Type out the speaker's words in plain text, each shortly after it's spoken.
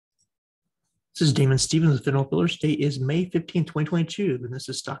This is Damon Stevens with Federal Builders. Today is May 15th, 2022, and this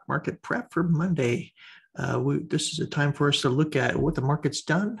is Stock Market Prep for Monday. This is a time for us to look at what the market's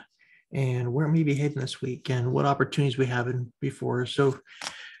done and where it may be heading this week and what opportunities we have in before. So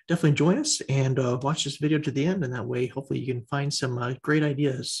definitely join us and watch this video to the end, and that way hopefully you can find some great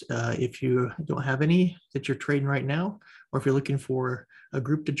ideas. If you don't have any that you're trading right now, or if you're looking for a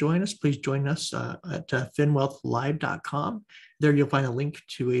group to join us, please join us at finwealthlive.com. There you'll find a link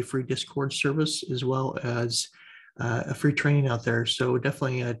to a free Discord service as well as a free training out there. So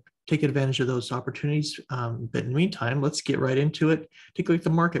definitely take advantage of those opportunities. But in the meantime, let's get right into it. Take a look at the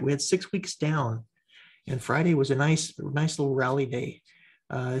market. We had 6 weeks down, and Friday was a nice little rally day.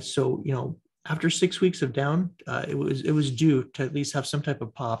 So after 6 weeks of down, it was due to at least have some type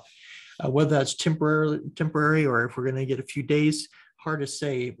of pop. Whether that's temporary or if we're going to get a few days, hard to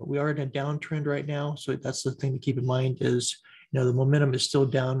say. But we are in a downtrend right now, so that's the thing to keep in mind is the momentum is still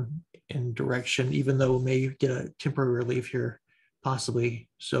down in direction, even though we may get a temporary relief here, possibly.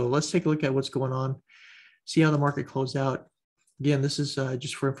 So let's take a look at what's going on, see how the market closed out. Again, this is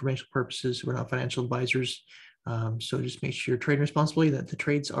just for informational purposes. We're not financial advisors. So just make sure you're trading responsibly, that the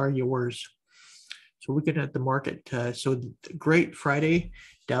trades are yours. So looking at the market, so great Friday,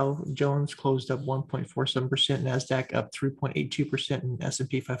 Dow Jones closed up 1.47%, NASDAQ up 3.82%, and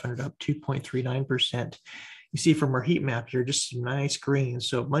S&P 500 up 2.39%. You see from our heat map here, just some nice green.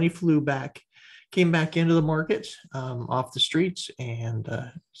 So money came back into the market off the streets, and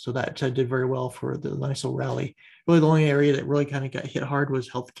so that did very well for the nice little rally. Really, the only area that really kind of got hit hard was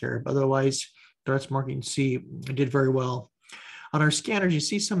healthcare. But otherwise, the rest market, you can see, did very well. On our scanners, you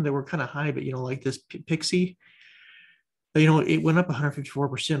see some that were kind of high, but like this Pixie, it went up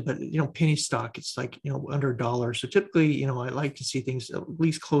 154%, but penny stock, it's like under $1. So typically, I like to see things at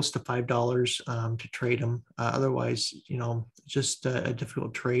least close to $5 to trade them. Otherwise, just a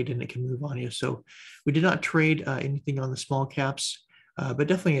difficult trade, and it can move on you. So we did not trade anything on the small caps, but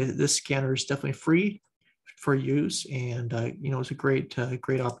definitely this scanner is definitely free for use, and it's a great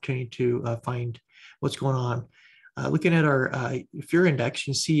opportunity to find what's going on. Looking at our fear index,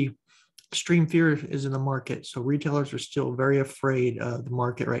 you can see extreme fear is in the market. So retailers are still very afraid of the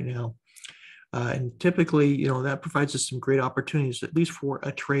market right now. And typically, that provides us some great opportunities, at least for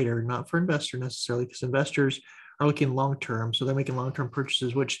a trader, not for investor necessarily, because investors are looking long-term. So they're making long-term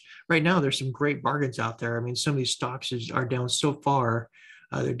purchases, which right now there's some great bargains out there. I mean, some of these stocks are down so far.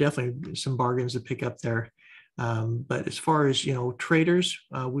 There are definitely some bargains to pick up there. But as far as, traders,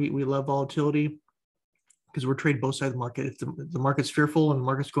 we love volatility, because we're trading both sides of the market. If the market's fearful and the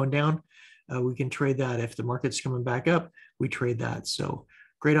market's going down, we can trade that. If the market's coming back up, we trade that. So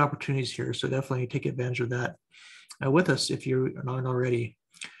great opportunities here. So definitely take advantage of that with us if you're not already.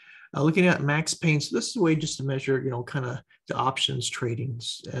 Looking at max pain. So this is a way just to measure, kind of the options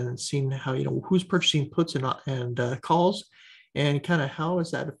tradings and seeing how, who's purchasing puts and calls, and kind of how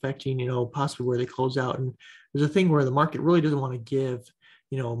is that affecting, possibly where they close out. And there's a thing where the market really doesn't want to give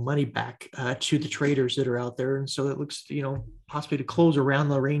money back to the traders that are out there. And so it looks, possibly to close around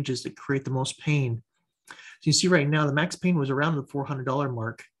the ranges that create the most pain. So you see right now, the max pain was around the $400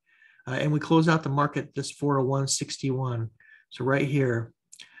 mark. And we close out the market this 401.61. So right here,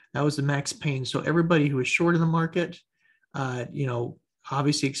 that was the max pain. So everybody who was short in the market,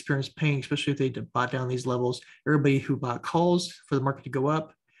 obviously experienced pain, especially if they bought down these levels. Everybody who bought calls for the market to go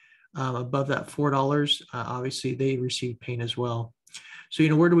up above that $4, obviously they received pain as well. So,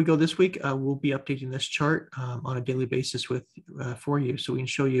 where do we go this week? We'll be updating this chart on a daily basis for you, so we can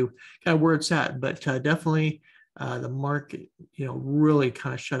show you kind of where it's at. But definitely the market, really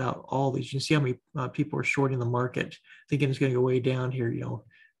kind of shut out all these. You can see how many people are shorting the market, thinking it's going to go way down here.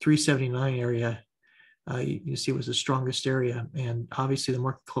 379 area, you can see was the strongest area. And obviously the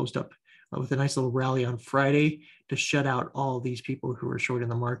market closed up with a nice little rally on Friday to shut out all these people who were short in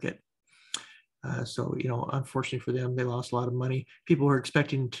the market. So, unfortunately for them, they lost a lot of money. People who are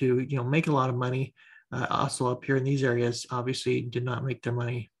expecting to, make a lot of money, also up here in these areas, obviously did not make their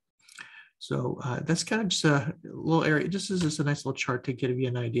money. So that's kind of just a little area. This is just a nice little chart to give you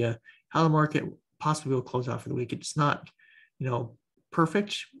an idea how the market possibly will close out for the week. It's not,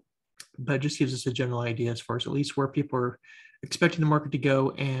 perfect, but it just gives us a general idea as far as at least where people are expecting the market to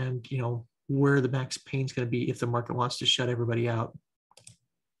go, and, where the max pain is going to be if the market wants to shut everybody out.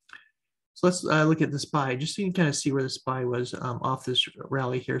 So let's look at the SPY, just so you can kind of see where the SPY was off this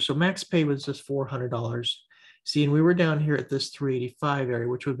rally here. So max pay was just $400. See, and we were down here at this 385 area,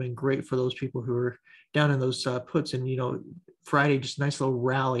 which would have been great for those people who were down in those puts. And, Friday, just a nice little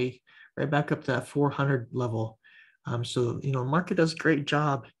rally right back up to that 400 level. So, market does a great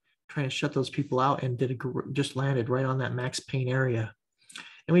job trying to shut those people out, and just landed right on that max pain area.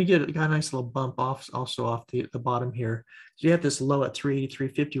 And we got a nice little bump off also off the bottom here. So you have this low at 380,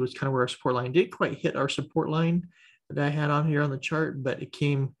 350 was kind of where our support line didn't quite hit our support line that I had on here on the chart, but it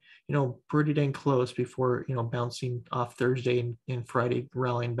came, pretty dang close before, bouncing off Thursday and Friday,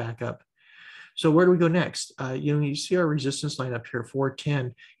 rallying back up. So where do we go next? You see our resistance line up here,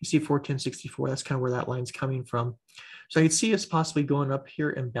 410. You see 410.64. That's kind of where that line's coming from. So I could see us possibly going up here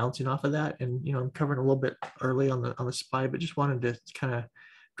and bouncing off of that. And I'm covering a little bit early on the SPY, but just wanted to kind of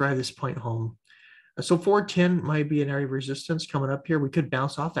drive this point home. So 410 might be an area of resistance coming up here. We could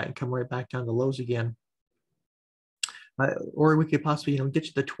bounce off that and come right back down to lows again. Or we could possibly, get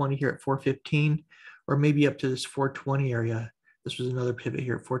to the 20 here at 415, or maybe up to this 420 area. This was another pivot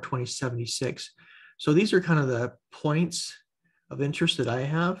here at 420.76. So these are kind of the points of interest that I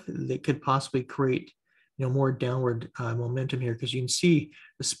have that could possibly create, more downward momentum here, because you can see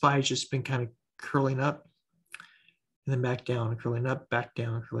the SPY has just been kind of curling up and then back down, curling up, back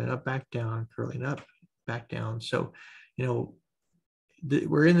down, curling up, back down, curling up, back down. So,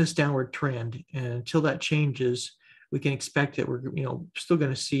 we're in this downward trend, and until that changes, we can expect that we're, still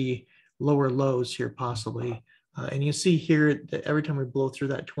going to see lower lows here possibly. And you see here that every time we blow through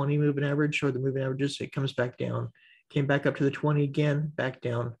that 20 moving average or the moving averages, it comes back down, came back up to the 20 again, back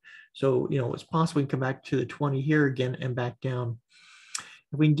down. So, it's possible we can come back to the 20 here again and back down.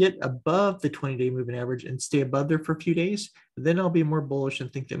 If we can get above the 20-day moving average and stay above there for a few days, then I'll be more bullish and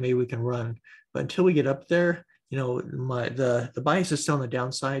think that maybe we can run. But until we get up there, the bias is still on the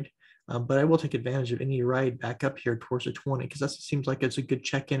downside. But I will take advantage of any ride back up here towards the 20, because that seems like it's a good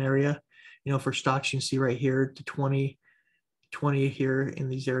check-in area. For stocks, you can see right here, the 20 here in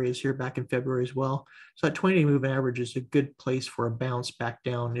these areas here back in February as well. So that 20-day moving average is a good place for a bounce back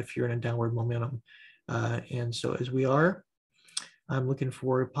down if you're in a downward momentum. And so as we are, I'm looking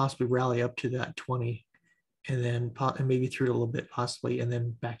for possibly rally up to that 20 and then maybe through it a little bit possibly, and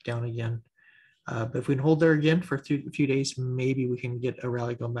then back down again. But if we can hold there again for a few days, maybe we can get a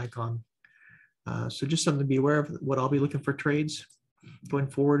rally going back on. So just something to be aware of what I'll be looking for trades going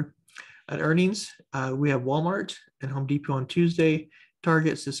forward. At earnings, we have Walmart and Home Depot on Tuesday,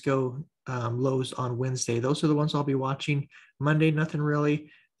 Target, Cisco, Lowe's on Wednesday. Those are the ones I'll be watching. Monday, nothing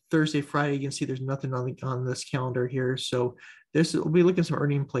really. Thursday, Friday, you can see there's nothing on this calendar here. So we'll be looking at some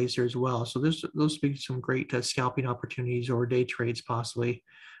earning plays here as well. So those will be some great scalping opportunities or day trades possibly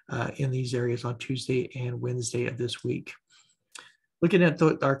in these areas on Tuesday and Wednesday of this week. Looking at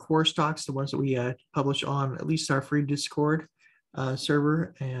our core stocks, the ones that we publish on at least our free Discord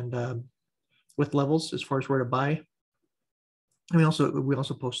server and with levels as far as where to buy. And we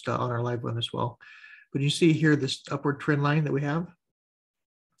also post on our live one as well. But you see here this upward trend line that we have.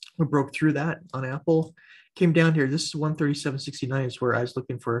 We broke through that on Apple, came down here. This is 137.69 is where I was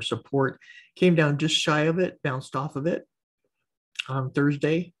looking for support. Came down just shy of it, bounced off of it on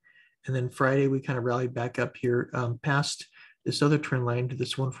Thursday. And then Friday, we kind of rallied back up here past this other trend line to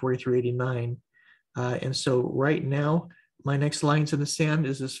this 143.89. And so right now, my next lines in the sand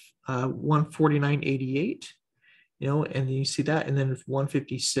is this 149.88, and you see that, and then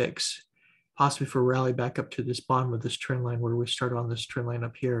 156, possibly for a rally back up to this bottom of this trend line where we started on this trend line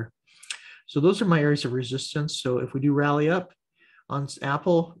up here. So those are my areas of resistance. So if we do rally up on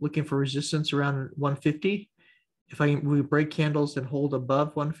Apple, looking for resistance around 150. If we break candles and hold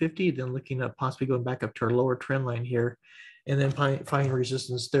above 150, then looking at possibly going back up to our lower trend line here, and then finding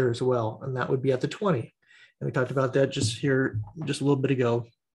resistance there as well. And that would be at the 20. And we talked about that just a little bit ago.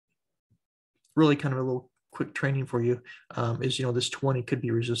 Really kind of a little quick training for you is, this 20 could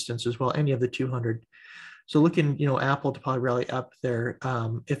be resistance as well, any of the 200. So looking, Apple to probably rally up there.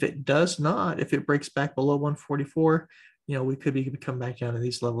 If it does not, if it breaks back below 144, we could come back down to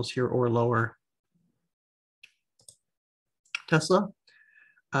these levels here or lower. Tesla.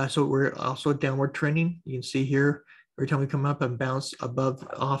 So we're also downward trending. You can see here, every time we come up and bounce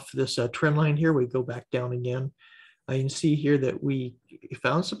off this trend line here, we go back down again. You can see here that we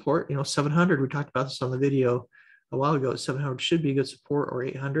found support, 700. We talked about this on the video a while ago. 700 should be a good support, or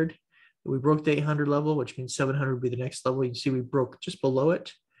 800. We broke the 800 level, which means 700 would be the next level. You can see we broke just below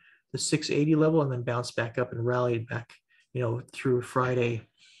it, the 680 level, and then bounced back up and rallied back, through Friday,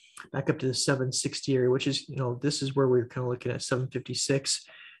 back up to the 760 area, which is, this is where we're kind of looking at 756,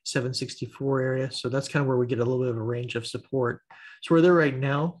 764 area. So that's kind of where we get a little bit of a range of support. So we're there right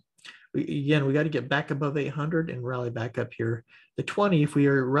now. We got to get back above 800 and rally back up here. The 20, if we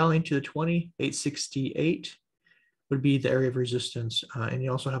are rallying to the 20, 868 would be the area of resistance. And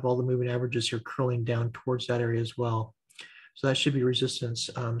you also have all the moving averages here curling down towards that area as well. So that should be resistance.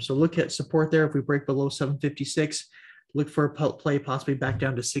 So look at support there. If we break below 756, look for a play possibly back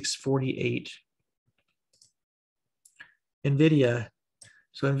down to 648. NVIDIA,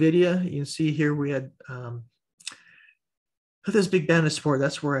 So NVIDIA, you can see here we had this big band of support.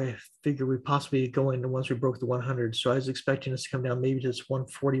 That's where I figured we'd possibly go into once we broke the 100. So I was expecting us to come down maybe to this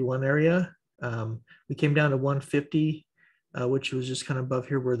 141 area. We came down to 150, which was just kind of above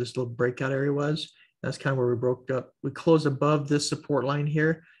here where this little breakout area was. That's kind of where we broke up. We closed above this support line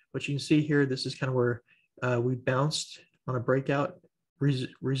here, but you can see here, this is kind of where we bounced on a breakout.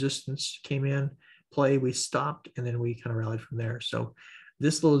 Resistance came in play, we stopped, and then we kind of rallied from there. So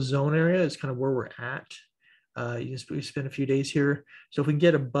this little zone area is kind of where we're at. We spent a few days here. So if we can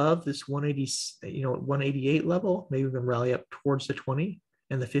get above this 180, 188 level, maybe we can rally up towards the 20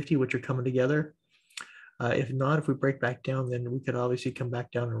 and the 50, which are coming together. If not, if we break back down, then we could obviously come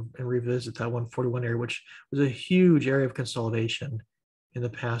back down and revisit that 141 area, which was a huge area of consolidation in the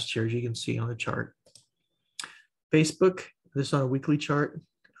past year, as you can see on the chart. Facebook, this on a weekly chart.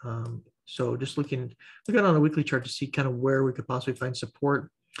 So just looking on a weekly chart to see kind of where we could possibly find support.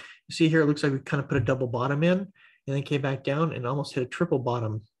 You see here, it looks like we kind of put a double bottom in and then came back down and almost hit a triple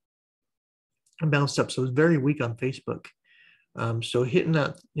bottom and bounced up. So it was very weak on Facebook. So hitting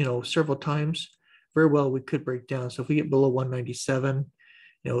that, several times, very well, we could break down. So if we get below 197,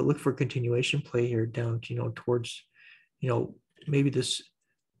 look for a continuation play here down, towards, maybe this,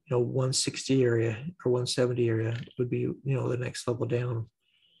 160 area or 170 area would be, the next level down.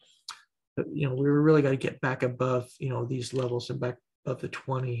 But, we really got to get back above, these levels and back above the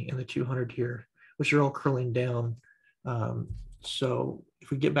 20 and the 200 here, which are all curling down. So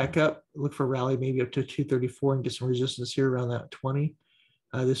if we get back up, look for a rally maybe up to 234 and get some resistance here around that 20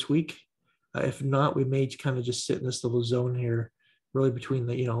 this week. If not, we may kind of just sit in this little zone here, really between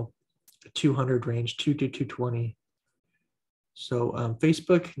the 200 range, 2 to 220. So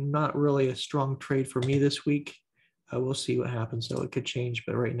Facebook, not really a strong trade for me this week. We'll see what happens, though. It could change,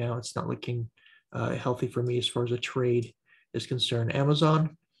 but right now it's not looking healthy for me as far as a trade is concerned.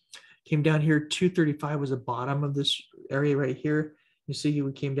 Amazon came down here. 235 was the bottom of this area right here. You see,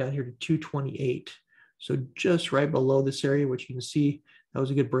 we came down here to 228. So just right below this area, which you can see, that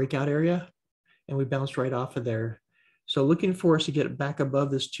was a good breakout area. And we bounced right off of there. So looking for us to get back above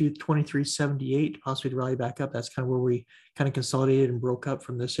this 223.78, possibly to rally back up. That's kind of where we kind of consolidated and broke up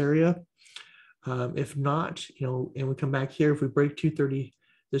from this area. If not, and we come back here, if we break 230,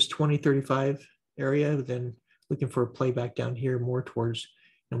 this 2035 area, then looking for a play back down here more towards,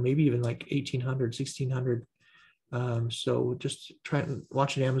 maybe even like 1800, 1600. So just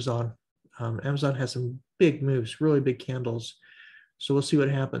watching Amazon. Amazon has some big moves, really big candles. So we'll see what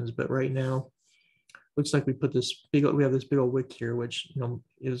happens. But right now, looks like we have this big old wick here, which,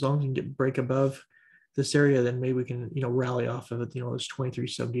 as long as we can break above this area, then maybe we can, rally off of it, this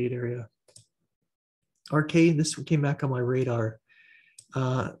 2378 area. Arcade, this came back on my radar.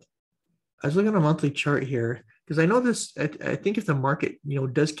 I was looking at a monthly chart here because I know this, I think if the market,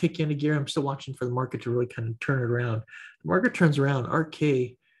 does kick into gear, I'm still watching for the market to really kind of turn it around. The market turns around,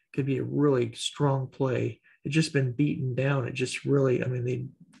 RK could be a really strong play. It's just been beaten down. It just really, they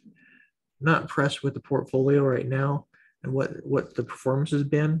not impressed with the portfolio right now and what the performance has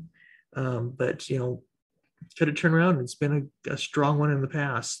been. But, could it turn around? It's been a strong one in the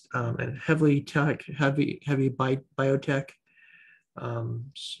past, and heavy biotech.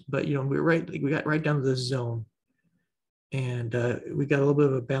 But, we got right down to this zone, and we got a little bit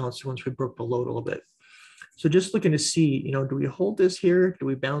of a bounce once we broke below it a little bit. So just looking to see, do we hold this here? Do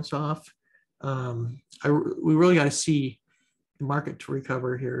we bounce off? We really got to see the market to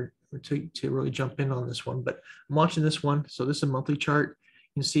recover here to really jump in on this one. But I'm watching this one. So this is a monthly chart.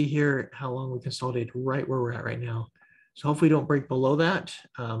 You can see here how long we consolidated right where we're at right now. So hopefully we don't break below that.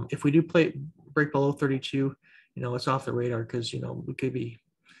 If we do break below 32, it's off the radar because, we could be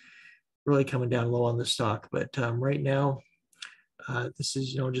really coming down low on the stock. But right now, this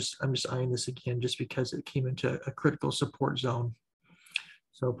is, I'm just eyeing this again just because it came into a critical support zone.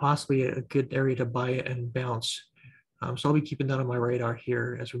 So possibly a good area to buy it and bounce. So I'll be keeping that on my radar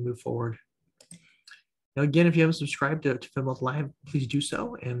here as we move forward. Now, again, if you haven't subscribed to FinWealth Live, please do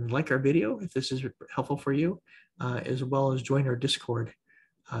so and like our video if this is helpful for you, as well as join our Discord.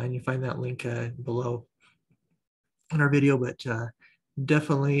 And you find that link below in our video, but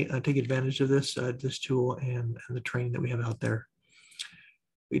definitely take advantage of this tool and the training that we have out there.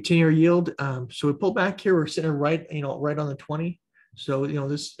 We 10-year yield. So we pull back here. We're sitting right, right on the 20. So,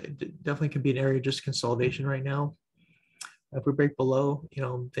 this definitely could be an area of just consolidation right now. If we break below,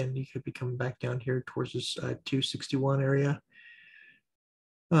 then you could be coming back down here towards this 261 area.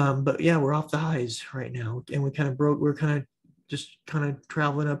 But yeah, we're off the highs right now, and we kind of we're kind of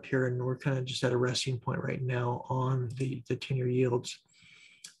traveling up here, and we're kind of just at a resting point right now on the 10-year yields.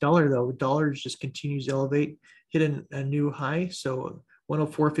 Dollar just continues to elevate, hit a new high. So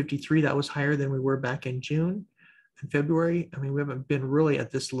 104.53, that was higher than we were back in June and February. I mean, we haven't been really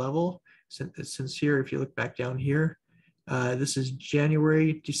at this level since here. If you look back down here, this is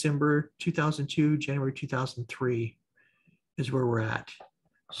January, December 2002, January 2003 is where we're at.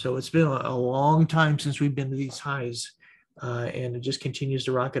 So it's been a long time since we've been to these highs, and it just continues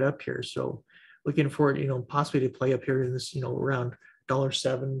to rocket up here. So looking for it, possibly to play up here in this, around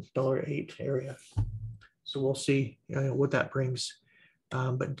 $7, $8 area. So we'll see what that brings.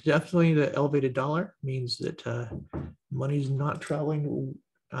 But definitely the elevated dollar means that money's not traveling,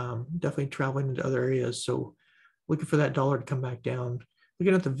 definitely traveling into other areas. So looking for that dollar to come back down.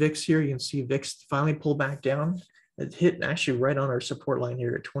 Looking at the VIX here, you can see VIX finally pulled back down. It hit actually right on our support line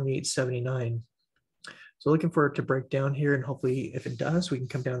here at 28.79. So looking for it to break down here, and hopefully if it does, we can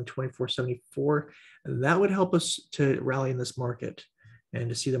come down to 24.74. And that would help us to rally in this market and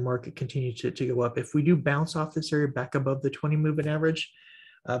to see the market continue to go up. If we do bounce off this area back above the 20 moving average,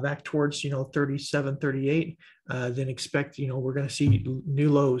 back towards 37, 38, then expect we're going to see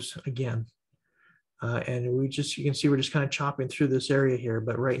new lows again. And you can see we're just kind of chopping through this area here.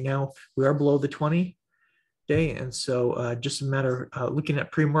 But right now we are below the 20-day, and so just a matter of looking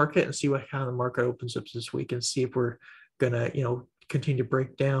at pre-market and see what kind of the market opens up this week, and see if we're going to continue to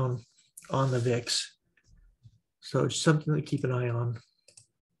break down on the VIX. So it's something to keep an eye on.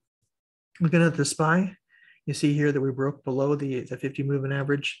 Looking at the SPY, you see here that we broke below the 50 moving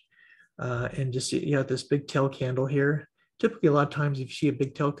average, and just see this big tail candle here. Typically, a lot of times if you see a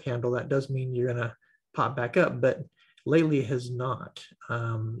big tail candle, that does mean you're going to pop back up, but lately it has not.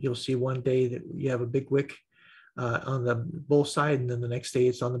 You'll see one day that you have a big wick on the bull side, and then the next day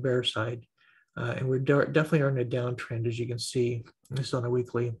it's on the bear side. And we're definitely are in a downtrend, as you can see. This is on a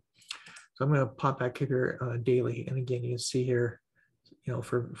weekly. So I'm going to pop back here daily. And again, you can see here,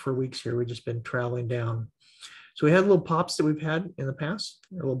 for weeks here, we've just been traveling down. So we had little pops that we've had in the past,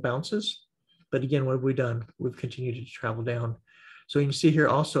 little bounces. But again, what have we done? We've continued to travel down. So you can see here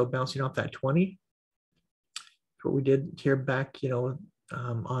also bouncing off that 20. What we did here back,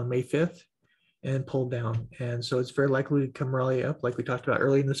 on May 5th, and pulled down. And so it's very likely to come rally up, like we talked about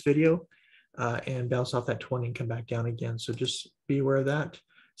early in this video, and bounce off that 20 and come back down again. So just be aware of that.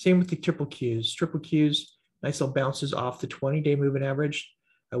 Same with the triple Qs. Triple Qs, nice little bounces off the 20-day moving average.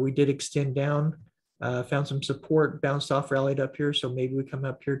 We did extend down, found some support, bounced off, rallied up here. So maybe we come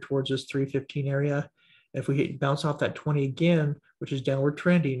up here towards this 315 area. If we bounce off that 20 again, which is downward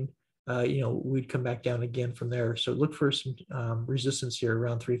trending, we'd come back down again from there. So look for some resistance here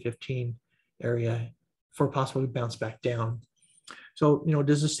around 315 area for possibly bounce back down. So,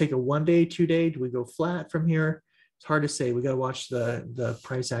 does this take a 1 day, 2 day? Do we go flat from here? It's hard to say. We got to watch the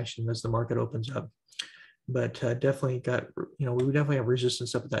price action as the market opens up. But definitely got, we definitely have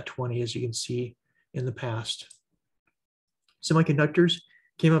resistance up at that 20, as you can see in the past. Semiconductors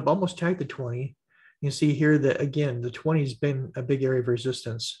came up almost tagged the 20. You see here that, again, the 20 has been a big area of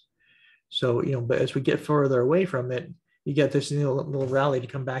resistance. So, but as we get further away from it, you get this little rally to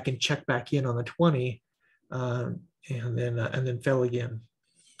come back and check back in on the 20, and then fell again.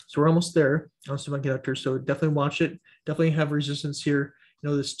 So we're almost there on semiconductors. So definitely watch it. Definitely have resistance here.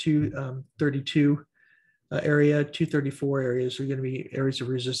 This 232 area, 234 areas are going to be areas of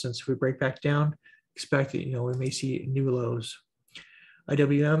resistance. If we break back down, expect it. We may see new lows.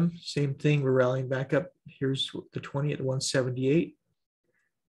 IWM, same thing. We're rallying back up. Here's the 20 at 178.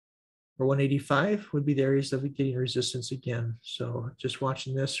 Or 185 would be the areas that we're getting resistance again. So just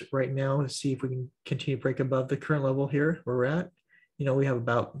watching this right now to see if we can continue to break above the current level here where we're at. We have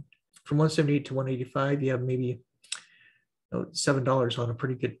about from 178 to 185, you have maybe $7 on a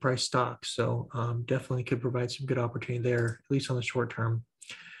pretty good price stock. So definitely could provide some good opportunity there, at least on the short term.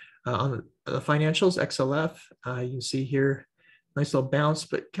 On the financials, XLF, you can see here, nice little bounce,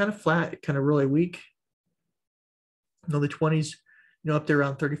 but kind of flat, kind of really weak. The 20s, up there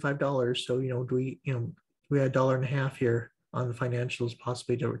around $35. So, we had $1.50 here on the financials,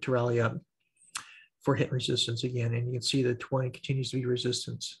 possibly to rally up for hitting resistance again. And you can see the 20 continues to be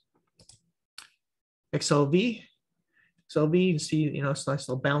resistance. XLV, you can see, it's a nice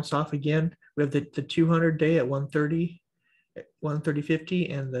little bounce off again. We have the 200-day at 130,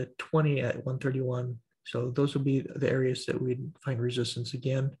 130.50, and the 20 at 131. So those will be the areas that we'd find resistance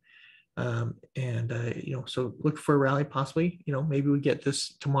again. So look for a rally possibly, maybe we get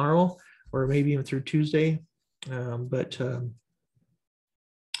this tomorrow or maybe even through Tuesday.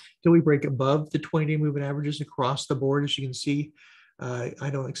 Till we break above the 20-day moving averages across the board, as you can see, I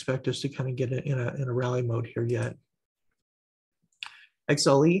don't expect us to kind of get in a rally mode here yet.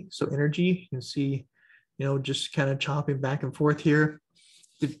 XLE, so energy, you can see, just kind of chopping back and forth here.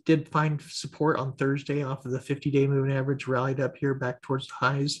 did find support on Thursday off of the 50-day moving average, rallied up here back towards the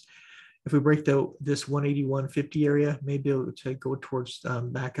highs. If we break this 181.50 area, maybe able to go towards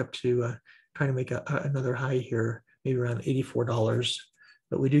back up to trying to make another high here, maybe around $84.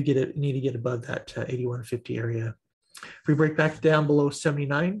 But we do need to get above that 81.50 area. If we break back down below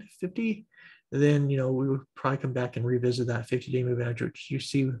 79.50, then we would probably come back and revisit that 50-day moving average, which you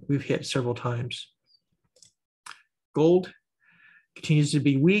see we've hit several times. Gold continues to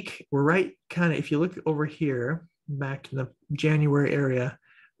be weak. We're right kind of, if you look over here, back to the January area,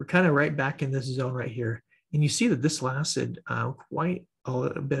 we're kind of right back in this zone right here. And you see that this lasted quite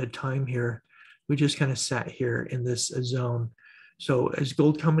a bit of time here. We just kind of sat here in this zone. So as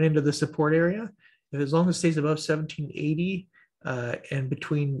gold coming into the support area, as long as it stays above 1780 and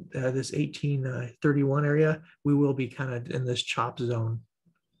between this 1831 area, we will be kind of in this chop zone.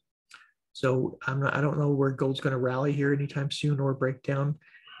 So I don't know where gold's going to rally here anytime soon or break down,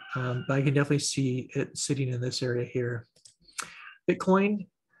 but I can definitely see it sitting in this area here. Bitcoin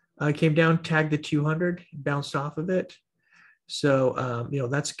came down, tagged the 200, bounced off of it. So,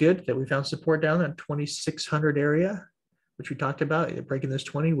 that's good that we found support down at 2,600 area, which we talked about, breaking this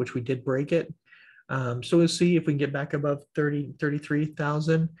 20, which we did break it. So we'll see if we can get back above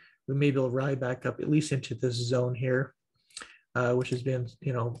 33,000. We may be able to rally back up at least into this zone here, which has been,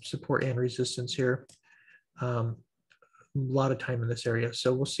 support and resistance here. A lot of time in this area.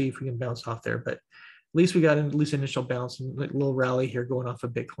 So we'll see if we can bounce off there, but at least we got at least initial bounce and a little rally here going off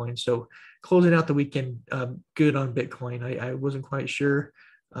of Bitcoin. So closing out the weekend, good on Bitcoin. I wasn't quite sure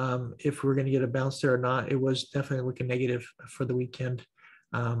if we were going to get a bounce there or not. It was definitely looking negative for the weekend,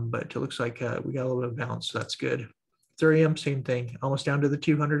 but it looks like we got a little bit of bounce, so that's good. Ethereum, same thing, almost down to the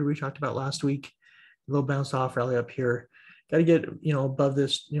 200 we talked about last week. A little bounce off, rally up here. Got to get above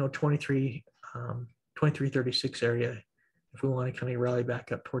this 2336 area if we want to kind of rally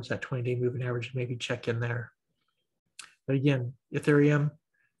back up towards that 20-day moving average, maybe check in there. But again, Ethereum,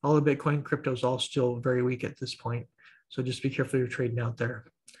 all the Bitcoin, crypto is all still very weak at this point. So just be careful you're trading out there.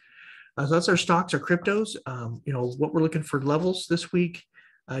 So that's our stocks, our cryptos. What we're looking for levels this week.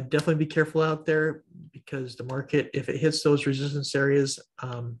 Definitely be careful out there because the market, if it hits those resistance areas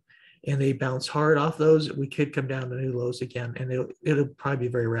and they bounce hard off those, we could come down to new lows again, and it'll probably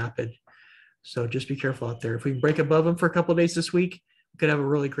be very rapid. So just be careful out there. If we break above them for a couple of days this week, we could have a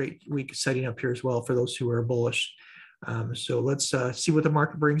really great week setting up here as well for those who are bullish. So let's see what the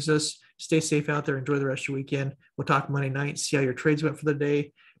market brings us. Stay safe out there. Enjoy the rest of your weekend. We'll talk Monday night, see how your trades went for the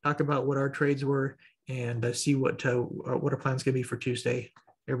day, talk about what our trades were, and see what our plan's going to be for Tuesday.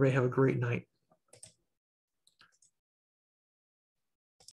 Everybody have a great night.